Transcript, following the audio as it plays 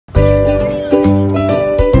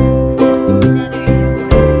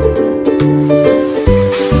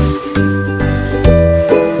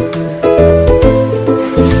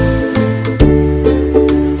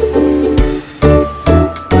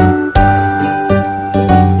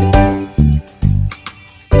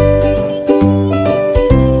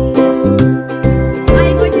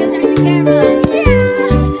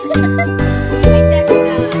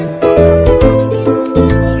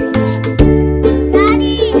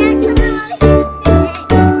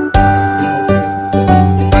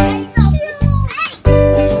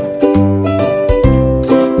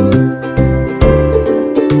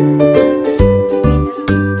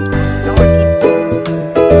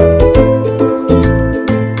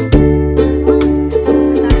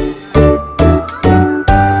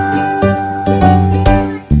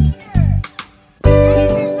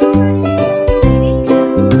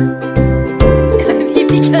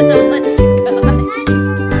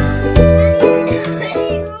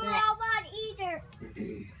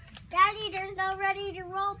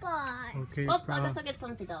I guess I'll get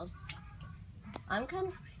something else. I'm kind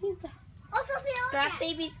of creeped. Oh, Sophia, Scrap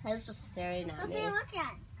Baby's head's just staring at me. Sophia, look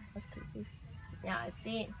at. That's creepy. Yeah, I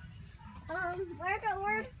see. Where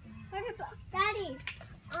the Daddy?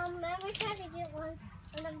 Let me try to get one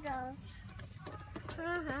of those.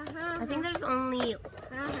 I think there's only.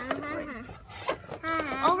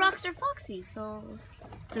 Oh, Rockstar Foxy. So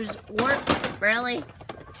there's work. Really?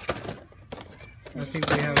 I think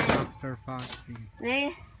we have Rockstar Foxy.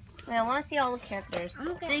 Wait, I want to see all the characters.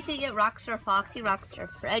 Okay. So you could get Rockstar Foxy, Rockstar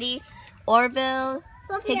Freddy, Orville,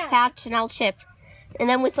 Sophia. Pig Patch, and El Chip. And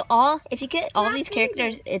then with if you get all these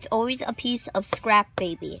characters, it's always a piece of Scrap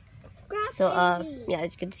Baby. So, yeah,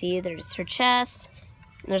 as you can see, there's her chest.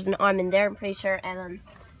 There's an arm in there, I'm pretty sure. And then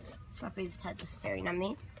Scrap Baby's head just staring at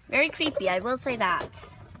me. Very creepy, I will say that.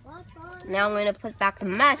 Now I'm going to put back the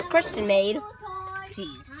mess Christian made.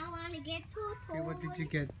 Jeez. I want to get 2 toys. Okay, what did you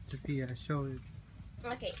get, Sophia? Show it.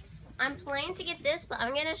 Okay, I'm planning to get this, but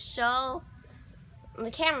I'm going to show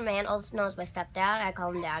the cameraman, also known as my stepdad. I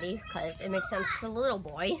call him Daddy because it makes sense to the little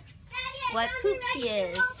boy. Daddy, What poops he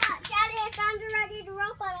is. Daddy, I found the ready to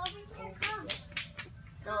robot over here. Come.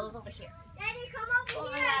 No, it was over here. Daddy, come over Hold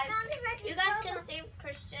on, here. I guys. found the ready You guys can stay with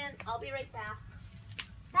Christian. I'll be right back.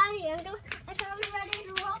 Daddy, I found the ready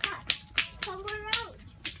to robot. Somewhere else.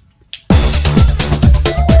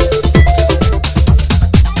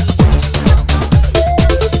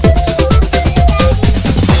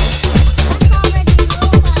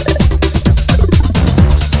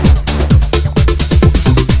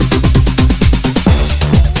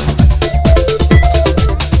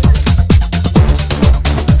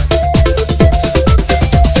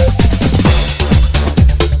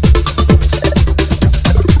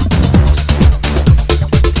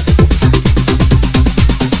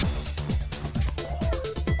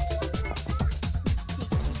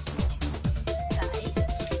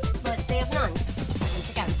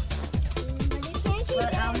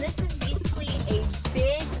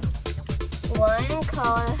 One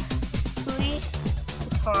called Louis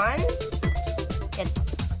Vuitton. It's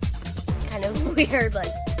kind of weird, but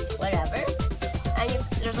whatever. And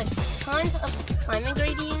there's like tons of slime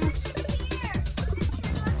ingredients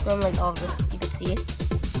from like all this. You can see it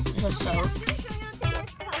just shows.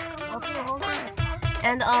 Okay, hold on.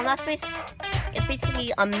 And that's it's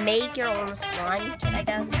basically a make your own slime kit, I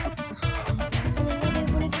guess.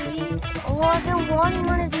 Oh, I've been wanting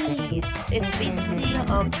one of these. It's basically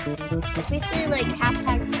like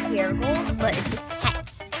hashtag hair goals, but it's with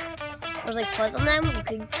pets. There's like fuzz on them. You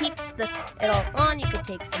can keep it all on. You can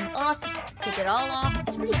take some off. You can take it all off.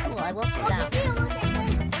 It's pretty cool. I will say that.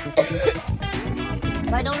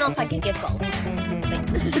 But I don't know if I could get both. Wait,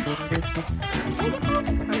 this is can I get both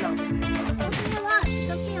or no?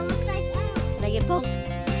 Sophia, look like that. Can I get both?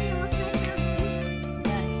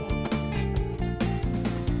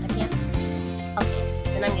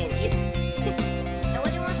 I'm getting these. Now what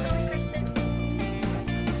do you want from me, Christian?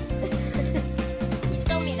 You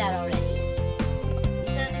showed me that already. You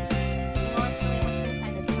said you want to show me what's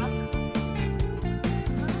inside the truck?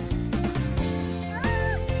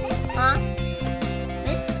 Huh?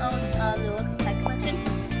 This? Oh, it's Deluxe Pet Collection.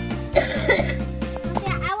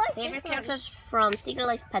 Yeah, I like Favorite characters from Secret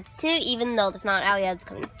Life Pets 2, even though it's not out yet, it's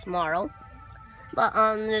coming tomorrow. But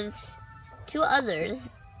there's 2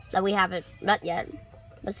 others that we haven't met yet.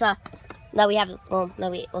 But that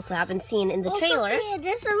we also haven't seen in the trailers. Sophia,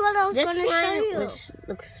 this is what I was going to show you.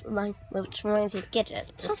 Which reminds me of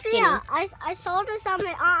Gidget. Sophia, I saw this on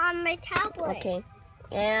my tablet. Okay,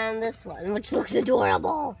 and this one, which looks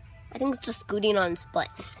adorable. I think it's just scooting on its butt.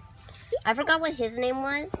 I forgot what his name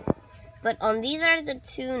was, but these are the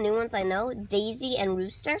 2 new ones I know: Daisy and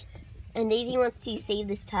Rooster. And Daisy wants to save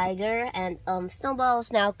this tiger, and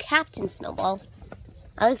Snowball's now Captain Snowball.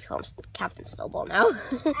 I like to call him Captain Snowball now.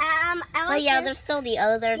 But yeah, there's still the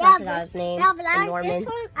others. I forgot his name. Yeah, but I like Norman. this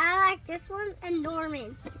one. I like this one and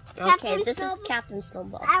Norman. Okay, this is Captain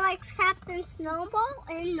Snowball. I like Captain Snowball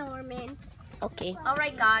and Norman. Okay.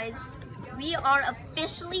 Alright guys, we are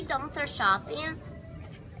officially done with our shopping.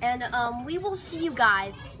 And we will see you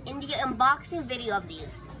guys in the unboxing video of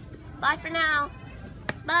these. Bye for now.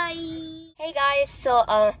 Bye. Hey guys,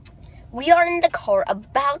 so we are in the car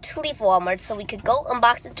about to leave Walmart so we could go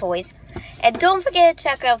unbox the toys. And don't forget to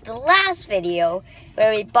check out the last video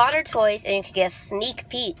where we bought our toys and you could get a sneak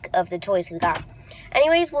peek of the toys we got.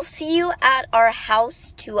 Anyways, we'll see you at our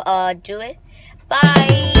house to do it.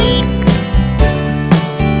 Bye!